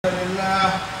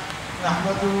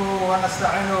نحمده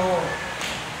ونستعينه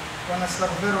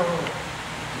ونستغفره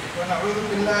ونعوذ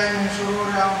بالله من شرور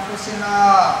أنفسنا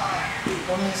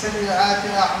ومن سيئات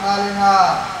أعمالنا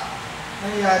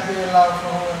من يهدي الله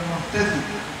فهو المهتدي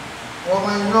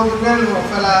ومن يضلله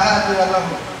فلا هادي له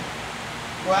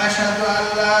وأشهد أن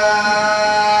لا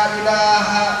إله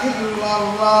إلا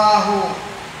الله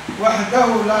وحده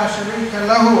لا شريك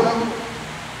له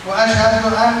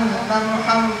وأشهد أن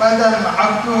محمدا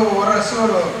عبده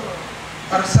ورسوله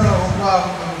أرسله الله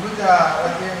بالهدى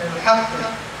ودين الحق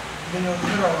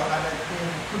ليظهره على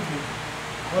الدين كله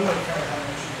ولو كره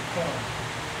المشركون.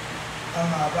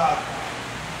 أما بعد،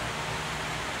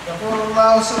 يقول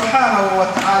الله سبحانه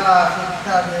وتعالى في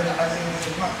كتابه العزيز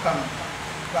المحكم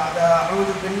بعد أعوذ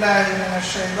بالله من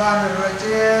الشيطان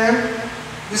الرجيم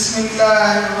بسم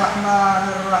الله الرحمن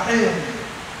الرحيم.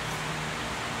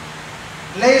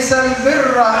 ليس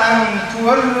البر أن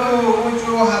تولوا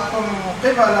وجوهكم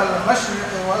قبل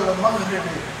المشرق والمغرب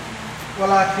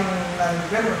ولكن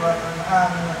البر من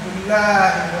آمن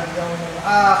بالله واليوم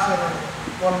الآخر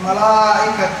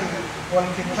والملائكة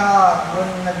والكتاب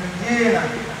والنبيين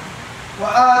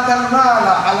وآتى المال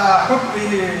على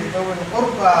حبه ذوي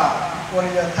القربى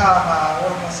واليتامى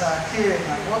والمساكين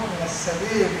وابن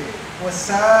السبيل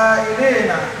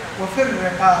والسائلين وفي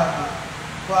الرقاب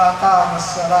وأقام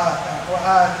الصلاة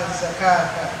وآتى الزكاة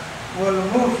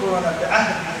والموفون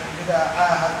بعهدهم إذا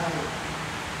عاهدوا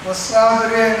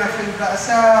والصابرين في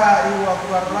البأساء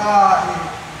والضراء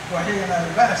وحين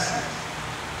البأس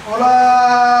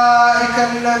أولئك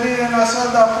الذين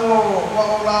صدقوا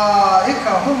وأولئك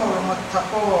هم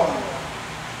المتقون.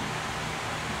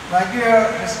 My dear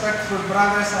respectful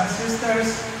brothers and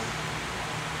sisters,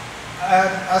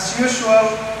 as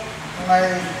usual in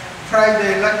my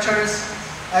Friday lectures,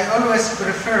 I always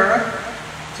prefer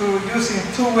to using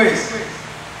two ways.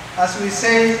 As we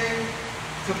say,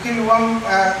 to kill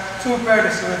two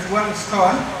birds with one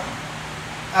stone.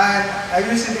 And I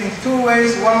use it in two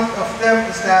ways. One of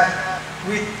them is that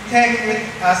we take it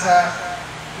as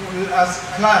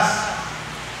class,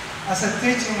 as a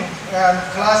teaching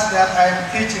class that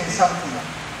I'm teaching something.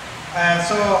 And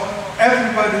so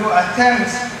everybody who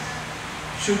attends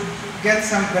should get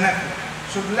some benefit,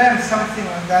 should learn something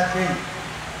on that day.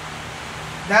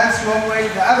 That's one way.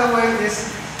 The other way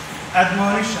is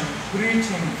admonition,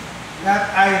 preaching, that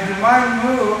I remind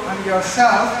you and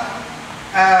yourself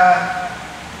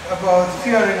about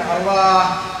fearing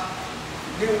Allah,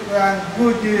 and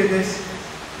good deeds,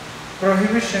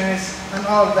 prohibitions, and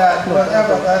all that,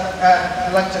 whatever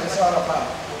that lecture is all about.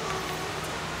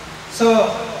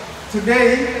 So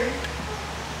today,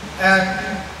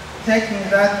 taking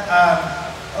that,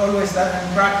 always that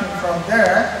embarking from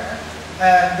there,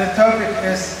 the topic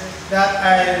is that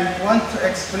I want to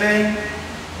explain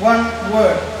one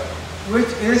word, which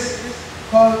is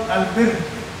called al-birr.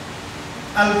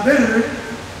 Al-birr,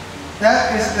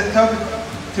 that is the topic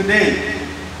today,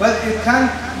 but it can't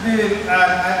be,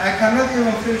 I cannot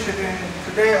even finish it in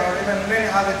today or even many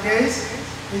other days.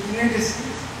 It needs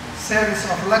a series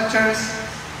of lectures.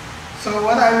 So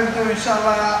what I will do,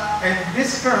 inshallah, in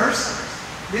this verse,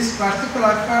 this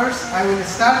particular verse, I will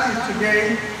start it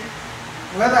today.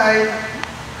 Whether I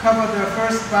cover the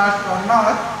first part or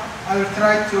not, I will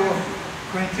try to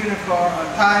continue for a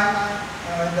time,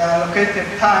 the allocated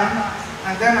time,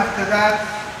 and then after that,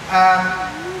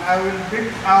 I will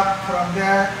pick up from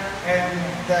there in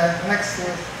the next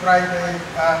Friday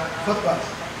khutbah.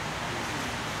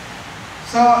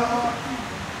 So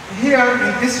here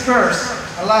in this verse,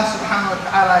 Allah subhanahu wa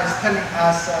ta'ala is telling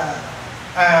us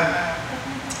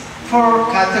four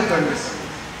categories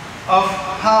of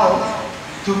how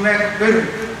to make birr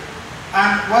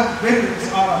and what birr is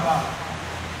all about.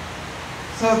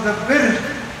 So the birr,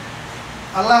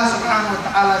 Allah subhanahu wa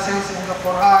ta'ala says in the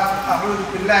Qur'an, أعوذ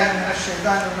بالله من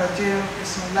الشيطان الرجيم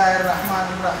بسم الله الرحمن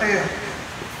الرحيم.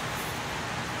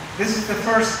 This is the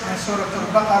first in Surah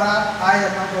Al-Baqarah,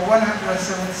 ayah number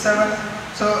 177.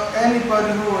 So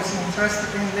anybody who is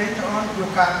interested in later on, you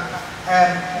can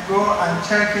go and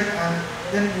check it, and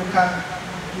then you can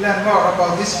learn more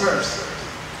about this verse.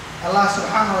 Allah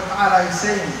subhanahu wa ta'ala is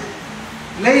saying,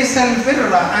 ليس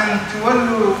البر أن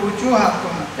تولوا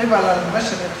وجوهكم قبل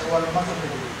المشرق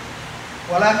والمغرب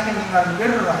ولكن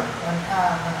البر من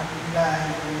آمن بالله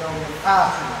واليوم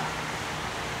الآخر.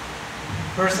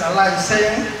 First, Allah is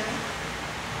saying,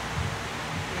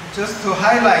 just to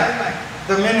highlight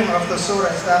the meaning of the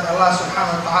surah, is that Allah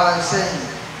subhanahu wa ta'ala is saying,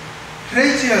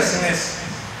 righteousness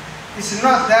is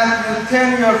not that you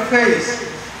turn your face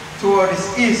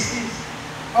towards east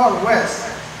or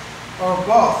west or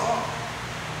both.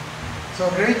 So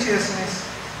righteousness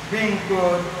being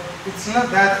good, it's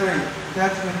not that way,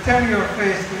 that you turn your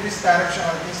face to this direction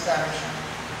or this direction.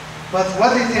 But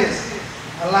what it is,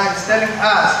 Allah is telling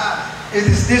us, it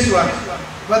is this one.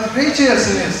 But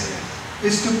righteousness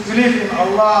is to believe in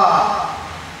Allah.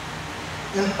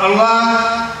 In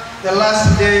Allah, the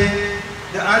last day,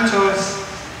 the angels,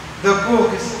 the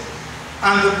books,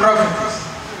 and the prophets.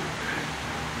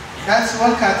 That's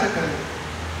one category.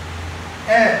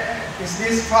 Is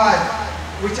these five,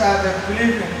 which are the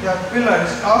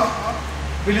pillars of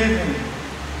believing.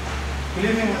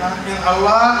 Believing in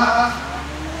Allah,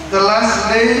 the last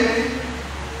day,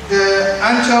 the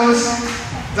angels,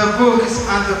 the books,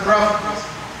 and the prophets.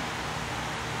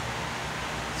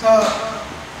 So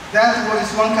that was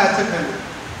one category.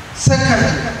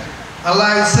 Secondly,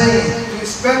 Allah is saying to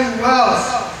spend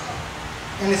wealth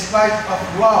in spite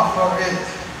of love for it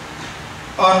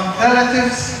on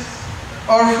relatives,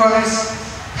 orphans,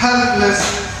 helpless,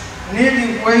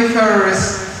 needy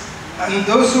wayfarers, and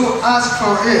those who ask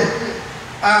for it,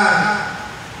 and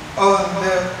on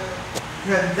the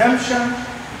redemption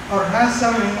or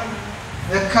ransoming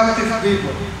the captive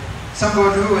people,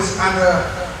 somebody who is under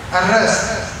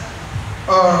arrest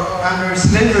or under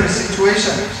slavery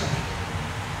situation.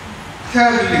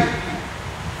 Thirdly,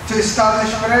 to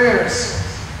establish prayers,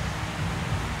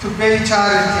 to pay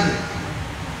charity,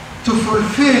 to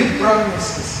fulfill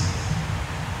promises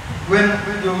when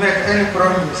you make any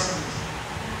promise.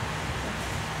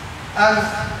 And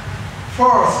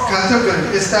fourth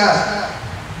category is that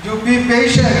you be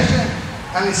patient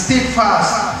and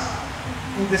steadfast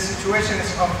in the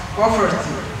situations of poverty,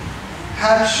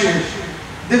 hardship,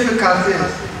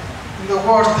 difficulties, in the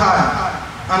wartime,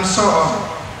 and so on.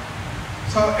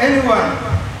 So anyone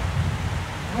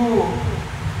who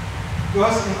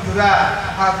goes into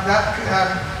that, have that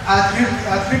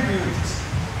attributes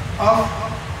of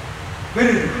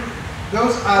birr.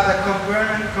 Those are the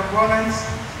components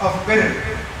of birr.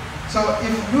 So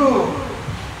if you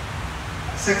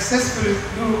successfully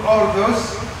do all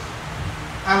those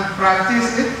and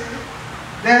practice it,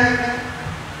 then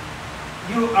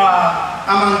you are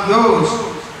among those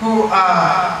who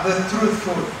are the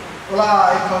truthful.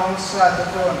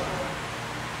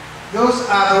 Those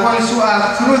are the ones who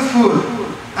are truthful,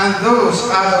 and those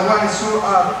are the ones who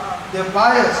are the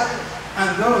pious,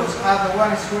 and those are the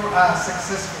ones who are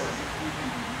successful.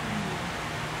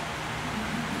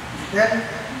 Then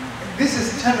this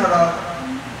is general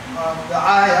of the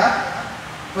ayah,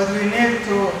 but we need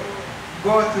to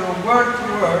go through word to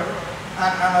word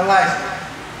and analyze it.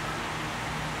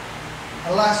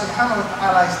 Allah subhanahu wa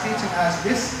ta'ala is teaching us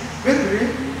this birr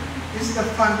is the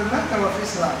fundamental of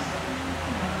Islam.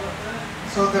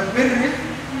 So the birr,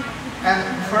 and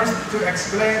first to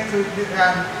explain, to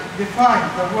define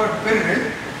the word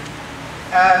birr,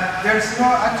 there's no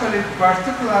actually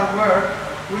particular word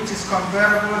which is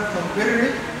comparable to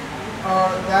birr or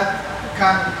that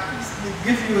can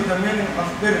give you the meaning of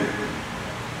birr.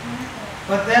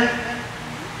 But then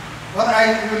what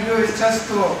I will do is just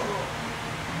to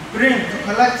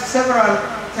collect several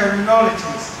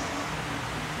terminologies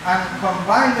and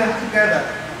combine them together.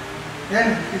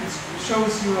 Then it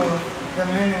shows you the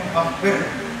meaning of birr.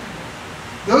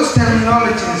 Those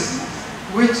terminologies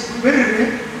which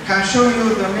birr can show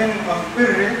you the meaning of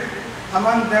birr,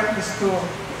 among them is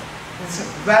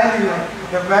value,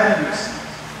 the values,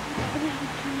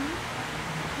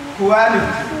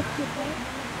 quality,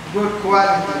 good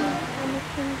quality,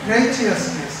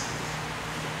 righteousness,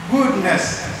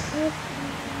 goodness,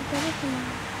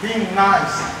 being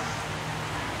nice,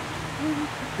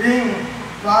 being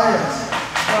piety.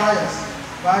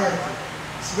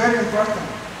 It's very important.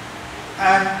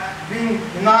 And being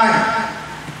benign,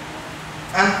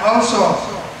 and also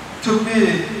to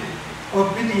be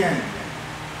obedient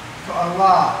to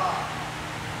Allah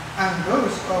and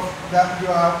those of that you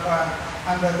are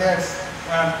under their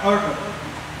order,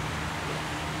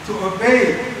 to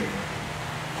obey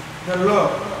the law,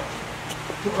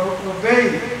 to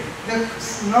obey the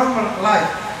normal life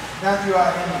that you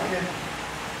are in,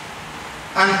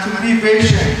 and to be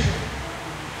patient.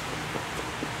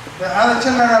 The other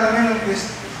general meaning is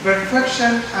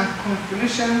perfection and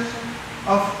completion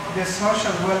of the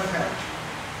social welfare.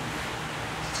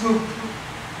 To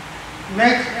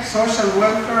make social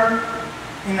welfare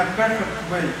in a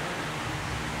perfect way.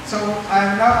 So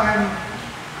I'm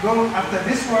going after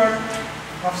this word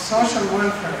of social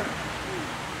welfare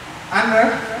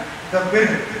under the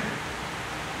birr.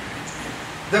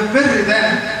 The birr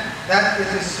then, that it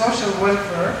is social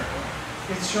welfare,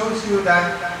 it shows you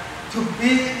that to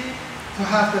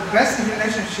have the best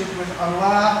relationship with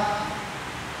Allah,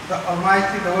 the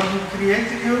Almighty, the one who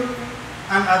created you,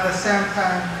 and at the same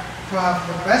time to have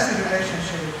the best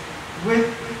relationship with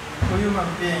the human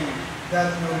being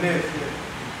that you live with,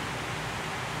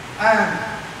 and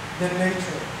the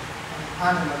nature,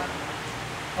 animal,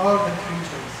 all the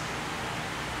creatures.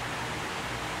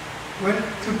 When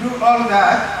to do all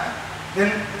that,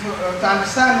 then to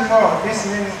understand more this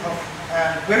meaning of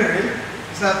birri,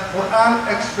 is that Qur'an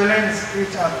explains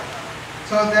each other.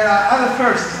 So there are other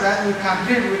verses that we can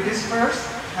read with this verse,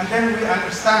 and then we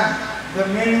understand the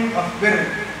meaning of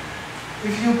birri.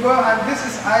 If you go, and this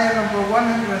is ayah number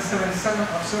 177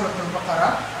 of Surah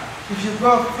Al-Baqarah, if you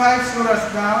go 5 surahs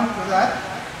down to that,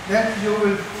 then you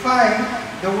will find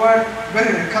the word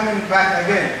birri coming back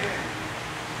again.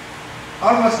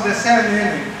 Almost the same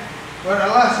meaning, where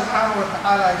Allah subhanahu wa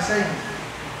ta'ala is saying,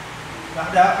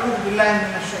 بعد أعوذ بالله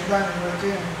من الشيطان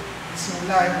الرجيم بسم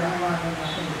الله الرحمن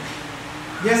الرحيم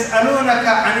يسألونك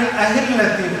عن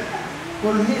الأهلة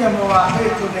قل هي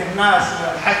مواقيت للناس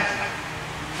والحج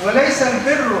وليس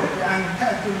البر بأن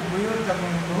تأتوا البيوت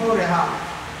من ظهورها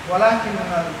ولكن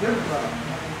البر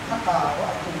من اتقى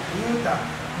وأتوا البيوت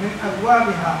من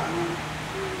أبوابها.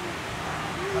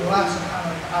 Allah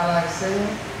subhanahu wa ta'ala is saying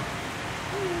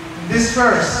in this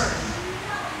verse,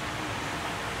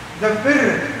 the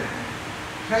birr,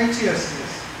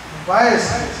 righteousness,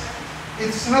 piousness,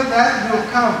 it's not that you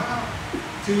come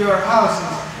to your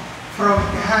houses from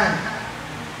behind,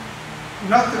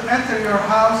 not to enter your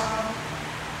house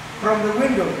from the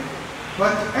window,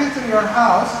 but to enter your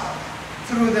house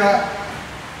through the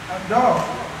door,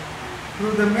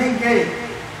 through the main gate.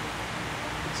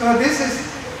 So this is,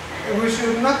 we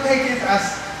should not take it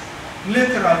as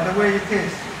literal the way it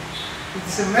is.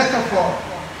 It's a metaphor.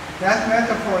 That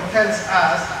metaphor tells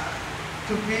us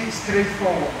to be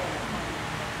straightforward,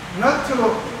 not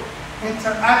to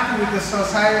interact with the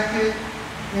society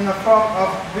in a form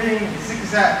of being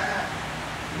zigzag,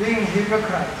 being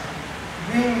hypocrite,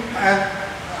 being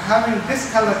having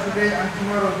this color today and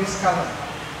tomorrow this color,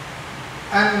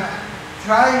 and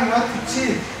trying not to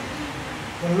cheat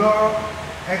the law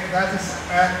that is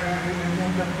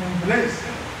in place,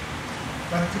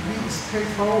 but to be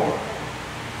straightforward.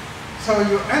 So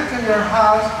you enter your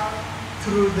house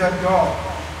through the door.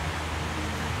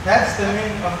 That's the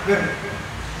meaning of birr,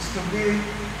 is to be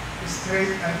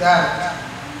straight and direct.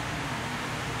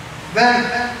 Then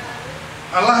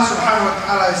Allah subhanahu wa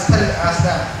ta'ala is telling us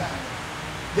that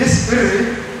this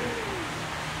birr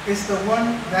is the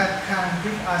one that can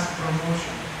give us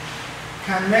promotion,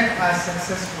 can make us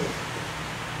successful.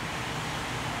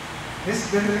 This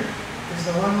birr is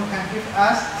the one who can give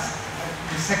us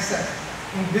the success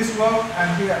in this world and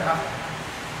hereafter.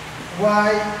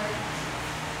 Why?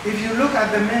 If you look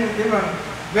at the meaning even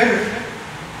birr,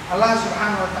 Allah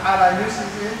subhanahu wa ta'ala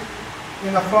uses it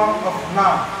in a form of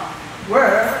noun,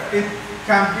 where it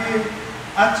can be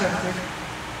adjective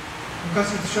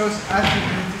because it shows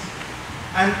attributes,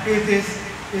 and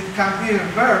it can be a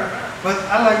verb, but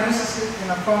Allah uses it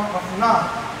in a form of noun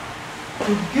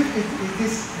to give it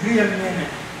its real meaning,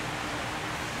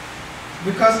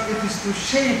 because it is to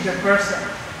shape the person,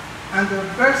 and the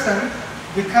person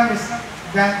becomes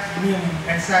that meaning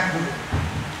exactly.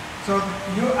 So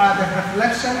you are the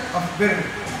reflection of birr.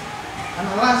 And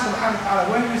Allah subhanahu wa ta'ala,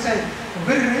 when you say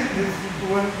birr,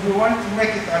 when you want to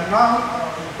make it a noun or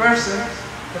a person,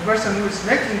 the person who is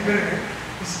making birr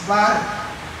is bar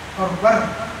or bar.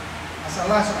 As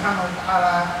Allah subhanahu wa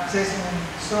ta'ala says in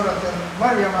Surah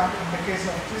Al-Maryam, in the case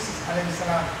of Jesus alayhi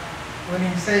salam, when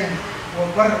he's saying,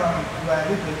 وَبَرًّا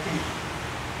وَالِدَتِي.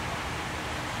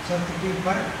 So to be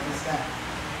bar is that.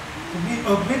 To be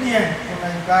obedient to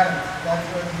my parents, that's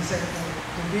what he said,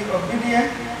 to be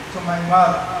obedient to my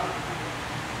mother.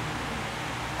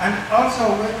 And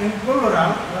also in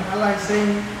plural, when Allah is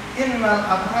saying, إِنَّ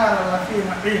الْأَبْرَارَ لَفِي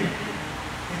نَعِيمٍ,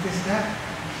 it is that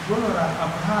plural,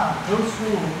 abrar, those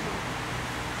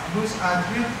whose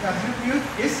attribute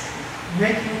is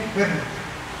making birr.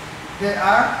 They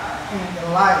are in the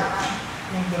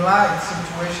light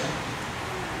situation.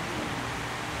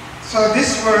 So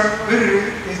this word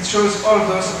birr, it shows all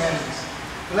those meanings.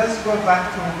 Let's go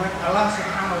back to when Allah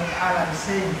subhanahu wa ta'ala is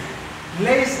saying,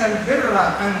 لَيْسَ الْبِرَّ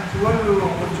أَن تُوَلُّوا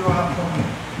وُجُوهَكُمْ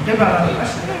قِبَلَ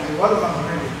الْمَشْرِقِ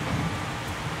وَالْمَغْرِبِ.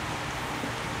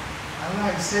 Allah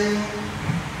is saying,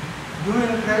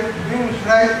 being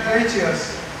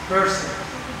righteous person,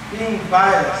 being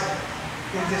pious,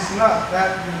 it is not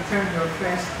that you turn your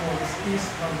face towards east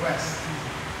or west.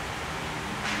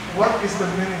 What is the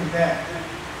meaning there?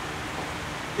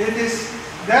 It is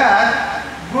that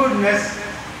goodness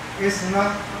is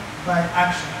not by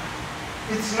action.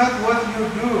 It's not what you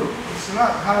do. It's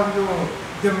not how you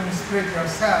demonstrate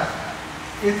yourself.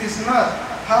 It is not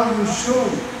how you show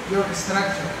your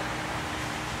structure.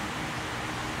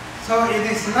 So it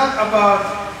is not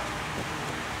about,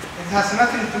 it has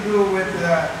nothing to do with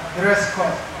the dress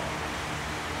code.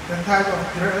 The type of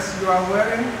dress you are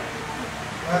wearing,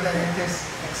 whether it is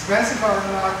expensive or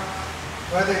not,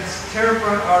 whether it's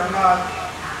turban or not,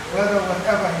 whether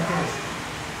whatever it is.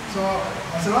 So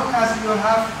as long as you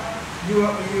have,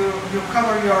 you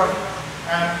cover your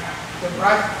the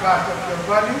right part of your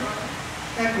body,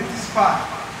 then it is fine.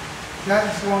 That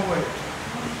is one way.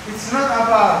 It's not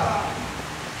about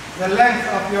the length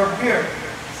of your beard.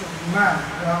 So, man,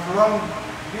 you have long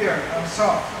beard or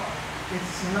so.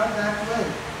 It's not that way.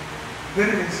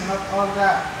 Beard is not all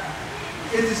that.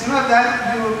 It is not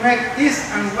that you will make east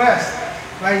and west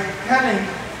by telling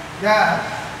that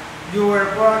you were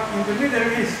born in the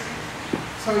Middle East.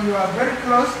 So you are very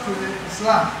close to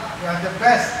Islam. You are the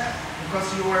best because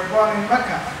you were born in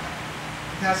Mecca.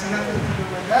 It has nothing to do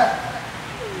with that.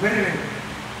 Really.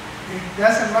 It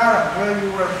doesn't matter where you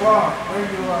were born, where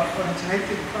you are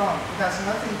originated from. It has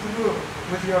nothing to do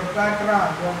with your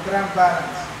background, your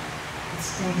grandparents.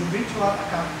 It's individual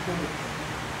accountability.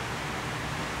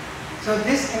 So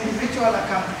this individual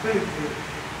accountability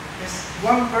is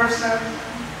one person,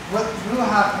 what you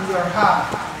have in your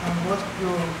heart and what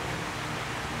you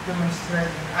demonstrate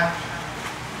in action.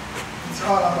 It's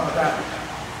all about that.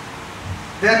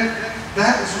 Then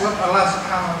that is what Allah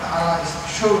subhanahu wa ta'ala is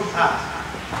showed us.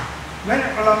 Many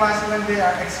ulama, when they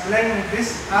are explaining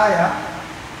this ayah,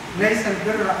 لَيْسَ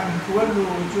الْبِرَّ أَنْ تُوَلُّوا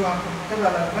وُجُوهَكُمْ قِبَلَ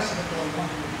الْمَشْرِقِ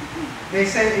وَالْمَغْرِبِ. They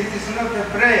say it is not the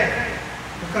prayer,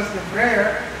 because the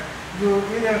prayer, you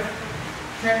either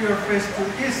turn your face to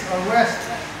east or west.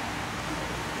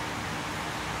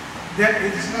 Then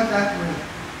it is not that way.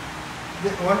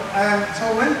 So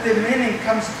when the meaning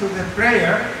comes to the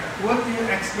prayer, what do you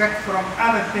expect from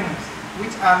other things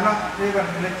which are not even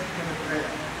related to the prayer?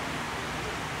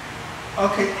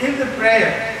 Okay, in the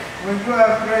prayer, when you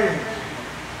are praying,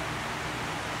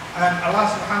 and Allah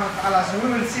subhanahu wa ta'ala, so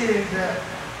we will see in the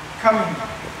coming,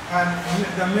 and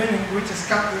the meaning which is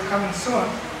coming soon,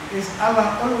 is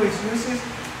Allah always uses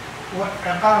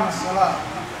وَإِقَامَ الصَّلَاةِ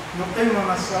يُقِيمُ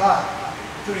الصَّلَاةِ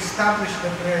to establish the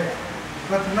prayer,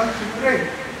 but not to pray,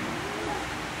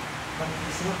 but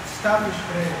to establish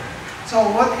prayer. So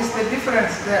what is the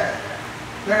difference there?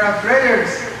 There are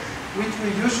prayers which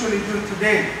we usually do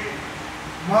today.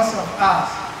 Most of us,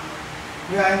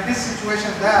 we are in this situation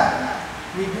that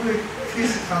we do it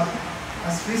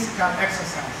as physical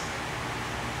exercise.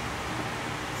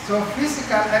 So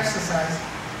physical exercise,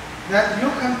 that you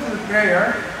come to the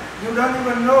prayer, you don't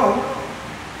even know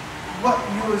what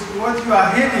you are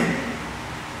hearing.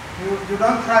 You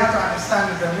don't try to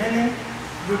understand the meaning.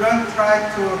 You don't try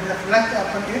to reflect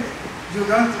upon it. You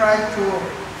don't try to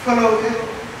follow it.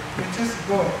 You just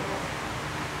go.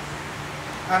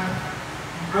 And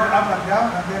go up and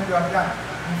down, and then you are done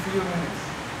in a few minutes.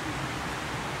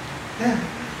 Then,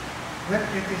 when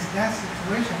it is that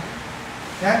situation,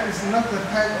 that is not the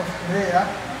type of prayer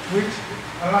which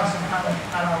Allah subhanahu wa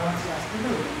ta'ala wants us to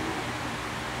do.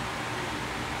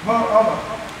 Moreover,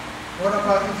 what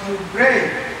about if you pray,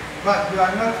 but you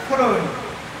are not following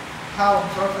how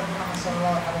Prophet Muhammad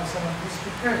sallallahu alaihi wasallam used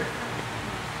to pray?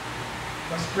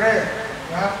 Because prayer,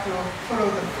 you have to follow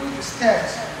the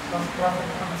footsteps of Prophet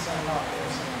Muhammad sallallahu alaihi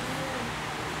wasallam.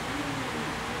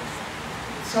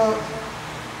 So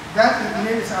that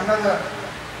needs another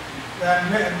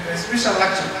special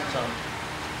lecture.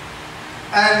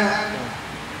 And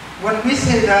when we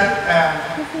say that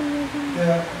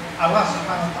Allah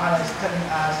subhanahu wa ta'ala is telling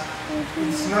us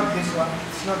it's not this one,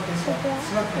 it's not this one,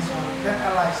 it's not this one, then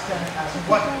Allah is telling us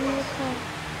what it is.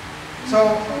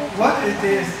 So what it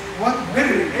is, what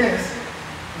birr is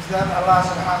that Allah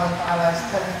subhanahu wa ta'ala is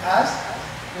telling us,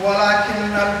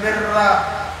 وَلَكِنَّ الْبِرَّ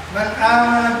مَنْ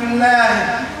آمَنَ بِاللَّهِ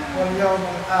وَالْيَوْمِ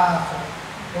الْآخِرِ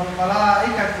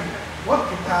وَالْمَلَائِكَةِ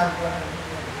وَالْكِتَابِ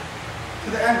وَالنَّبِيِّينَ. To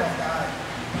the end of the ayah.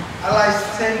 Allah is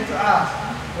saying to us,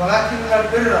 وَلَكِنَّ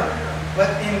الْبِرَّ,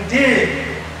 but indeed,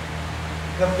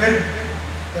 the birr,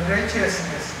 the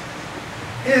righteousness,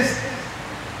 is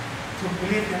to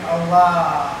believe in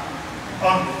Allah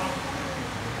only.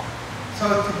 So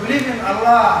to believe in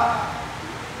Allah,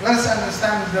 let's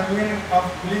understand the meaning of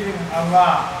believing in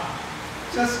Allah.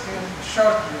 Just in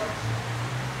short words.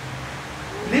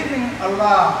 Believing in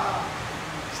Allah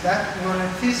is that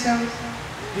monotheism,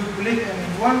 you believe in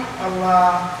one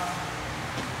Allah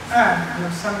and you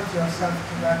submit yourself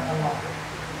to that Allah.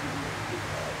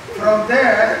 From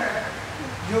there,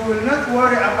 you will not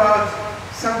worry about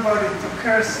somebody to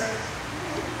curse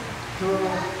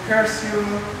you,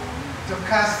 to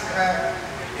cast an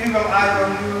evil eye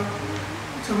on you,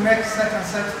 to make such and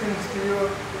such things to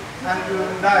you, and you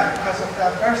will die because of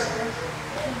that person.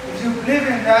 If you believe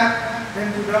in that, then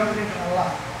you don't believe in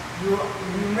Allah. You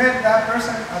made that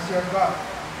person as your God.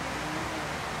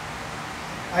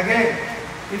 Again,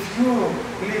 if you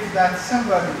believe that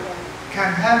somebody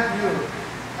can help you,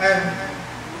 and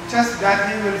just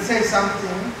that he will say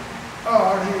something,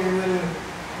 or he will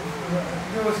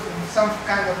use some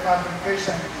kind of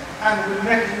fabrication and will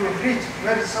make you rich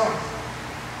very soon,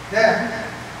 then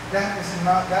that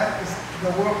is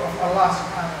the work of Allah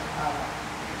subhanahu wa ta'ala.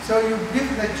 So you give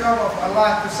the job of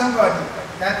Allah to somebody,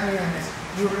 that means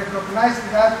you recognize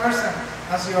that person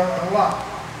as your Allah.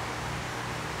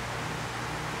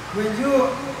 When you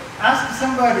ask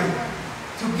somebody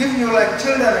to give you like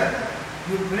children,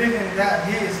 you believe in that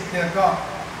he is their God.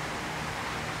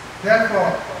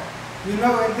 Therefore, you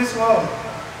know in this world,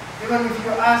 even if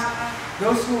you ask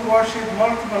those who worship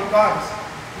multiple gods,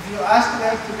 if you ask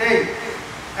them today,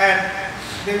 and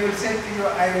they will say to you,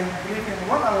 I believe in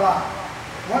one Allah,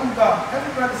 one God.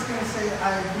 Everybody is going to say,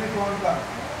 I believe one God.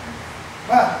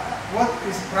 But what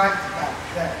is practical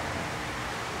there?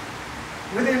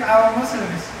 Within our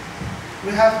Muslims,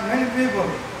 we have many people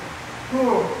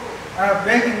who are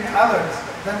begging others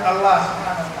than Allah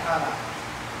subhanahu wa ta'ala,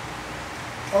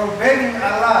 or begging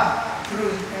Allah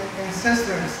through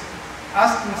ancestors,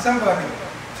 asking somebody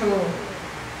to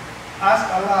ask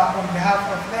Allah on behalf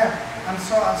of them, and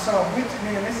so,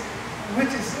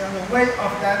 which is in the way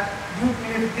of that you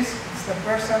believe this is the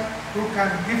person who can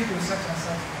give you such and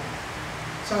such thing.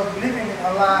 So believing in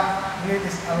Allah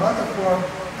needs a lot of work,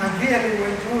 and really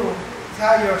when you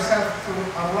tie yourself to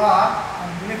Allah and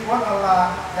believe one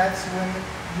Allah, that's when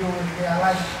you will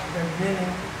realize the meaning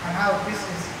and how this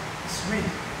is sweet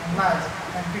and nice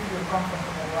and give you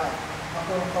comfortable life.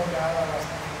 أقول قولي هذا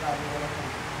وأستغفر الله لي ولكم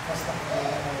فاستغفر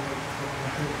الله لي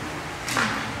ولكم.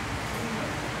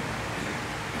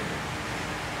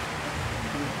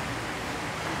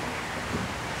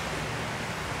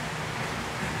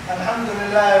 الحمد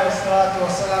لله والصلاة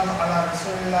والسلام على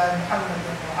رسول الله محمد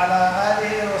وعلى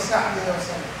آله وصحبه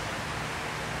وسلم.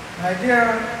 My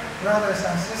dear brothers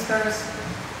and sisters,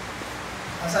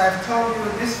 as I've told you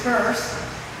this verse,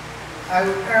 I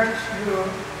would urge you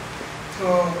to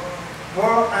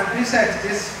go and research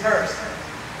this verse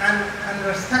and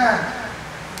understand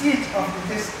each of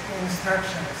these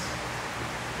instructions.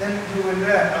 Then you will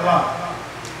learn a lot.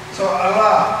 So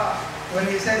Allah, when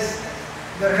He says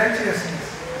the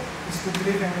righteousness is to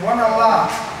believe in one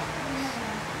Allah,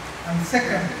 and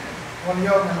second,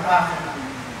 وَالْيَوْمِ الْآخِرِ,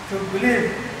 to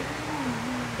believe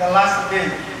the last day.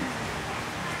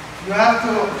 You have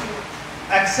to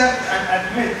accept and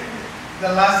admit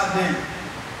the last day.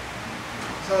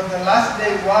 So the last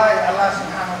day, why Allah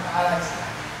subhanahu wa ta'ala is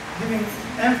giving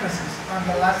emphasis on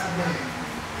the last day?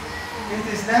 It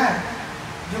is that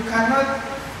you cannot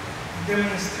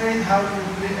demonstrate how you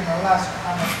believe in Allah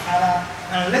subhanahu wa ta'ala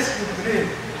unless you believe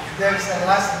there is a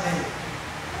last day.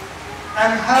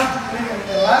 And how to believe in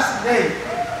the last day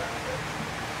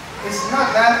is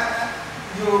not that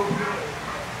you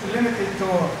limit it to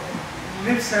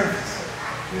lip service.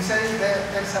 You say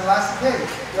that there's a last day,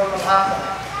 Yawm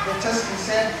al-Akhirah. They just you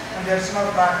said, and there's no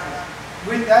practice.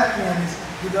 With that means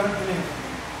you don't believe.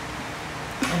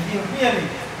 If you really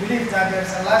believe that there's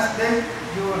a last day,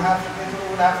 you will have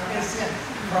been sin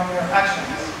from your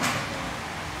actions.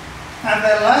 And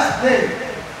the last day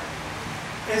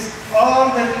is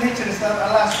all the religions that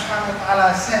Allah subhanahu wa ta'ala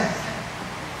sent.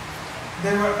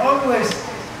 They were always,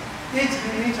 each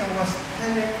religion was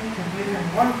telling to believe in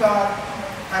one God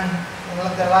and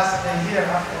the last day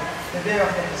hereafter, the day of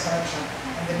the resurrection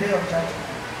and the day of judgment.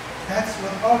 That's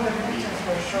what all the religions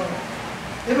were showing.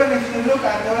 Even if you look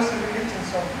at those religions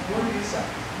of Buddhism,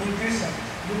 Hinduism,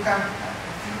 you can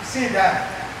see that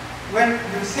when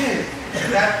you see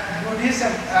that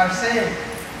Buddhism are saying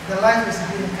the life is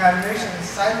the incarnation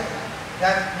cycle,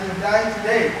 that you die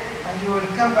today and you will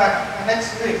come back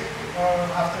next week or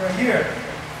after a year,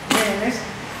 means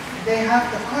they have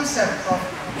the concept of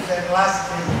the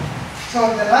last day. So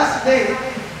the last day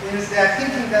is they are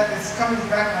thinking that it's coming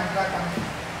back and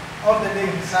all the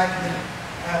day cycling,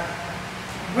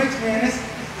 which means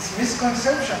it's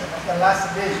misconception of the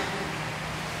last day.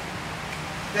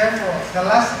 Therefore, the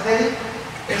last day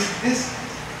is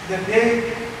the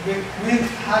day we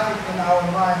have it in our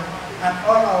mind, and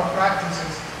all our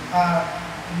practices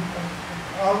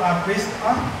all are based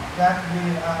on that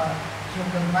we are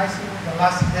recognizing the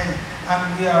last day,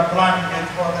 and we are planning it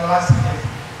for the last day.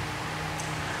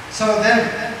 So then,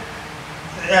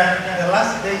 the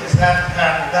last day is that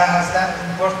has that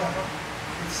important.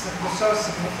 It's so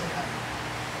significant.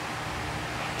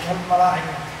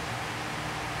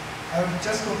 I will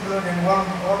just conclude in one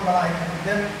malaika.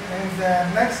 Then in the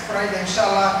next Friday,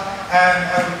 inshallah, and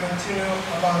I will continue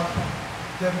about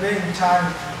the being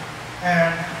charity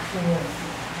and to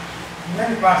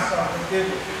many parts of the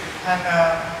people and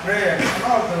prayers and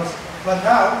all those. But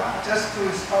now, just to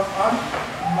stop on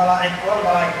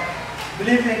malaika,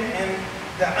 believing in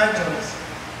the angels.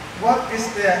 What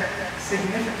is the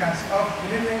significance of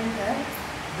believing in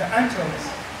the angels?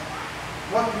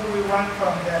 What do we want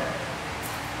from them?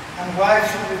 And why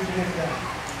should we believe them?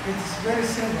 It is very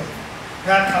simple.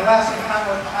 That Allah subhanahu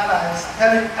wa ta'ala is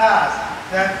telling us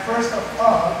that first of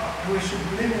all, we should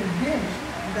believe in Him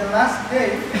in the last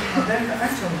day, and then the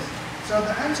angels. So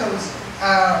the angels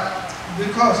are,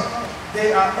 because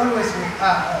they are always with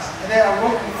us, they are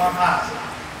working on us.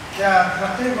 They are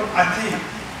Raqib al-Atid.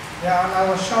 They are on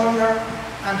our shoulder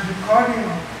and recording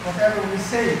whatever we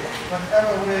say,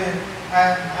 whatever we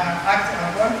act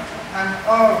upon, and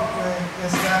all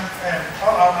is that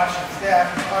all our actions. They are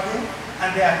recording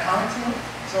and they are counting.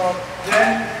 So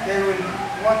then they will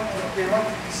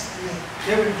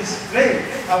display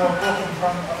our book in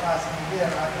front of us here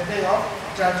at the day of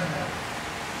judgment.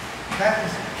 That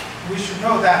is, we should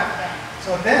know that.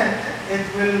 So then it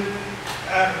will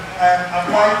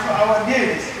apply to our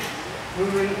deeds. We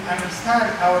will understand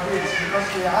our deeds because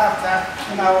we have that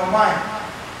in our mind.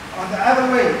 On the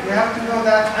other way, we have to know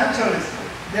that angels,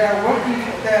 they are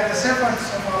the servants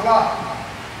of Allah.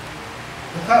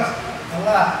 Because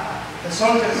Allah, the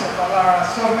soldiers of Allah are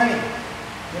so many.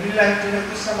 So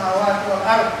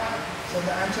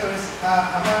the angels are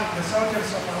among the soldiers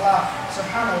of Allah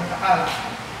subhanahu wa ta'ala.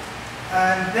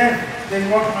 And then they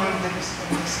work on the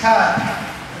sky,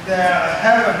 the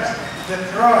heavens, the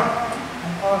throne,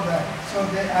 and all that. So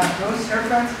they are those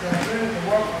servants, they are doing the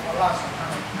work of Allah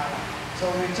subhanahu wa ta'ala.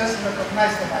 So we just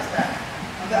recognize them as that.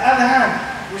 On the other hand,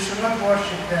 we should not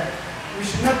worship them. We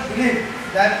should not believe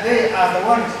that they are the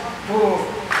ones who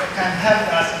can help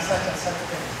us in such and such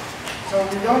things. So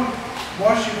we don't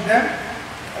worship them,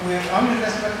 we only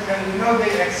respect them, we know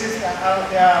they exist and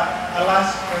they are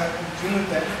Allah's junud,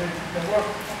 the work,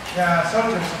 they are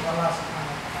soldiers of Allah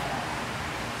subhanahu wa ta'ala.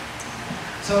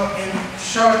 So in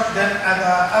short, then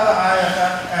the other ayah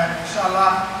that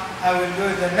inshallah I will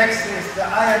do the next is the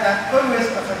ayah that always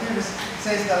the Hadith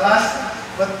says the last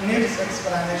but needs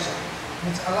explanation.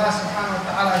 Which Allah subhanahu wa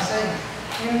ta'ala is saying,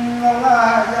 إِنَّ اللَّهَ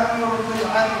يَأْمُرُ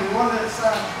بِالْعَدْلِ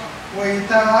وَالْإِحْسَانِ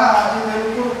وَإِيتَاءِ ذِي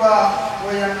الْقُرْبَى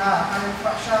وَيَنْهَى عَنِ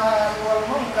الْفَحْشَاءِ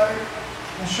وَالْمُنكَرِ.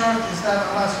 In short is that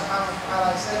Allah subhanahu wa ta'ala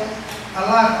is saying,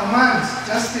 Allah commands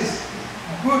justice,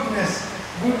 goodness,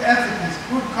 good ethics,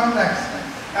 good conduct,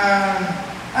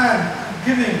 and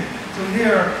giving to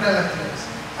near relatives.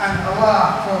 And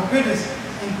Allah forbids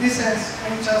indecency,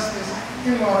 injustice,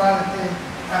 immorality,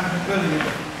 and rebellion.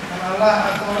 And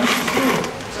Allah admonishes you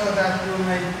so that you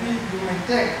may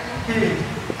take heed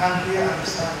and be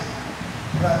understanding.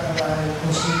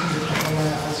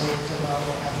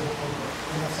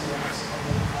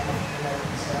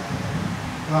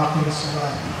 وأقم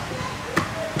الصلاة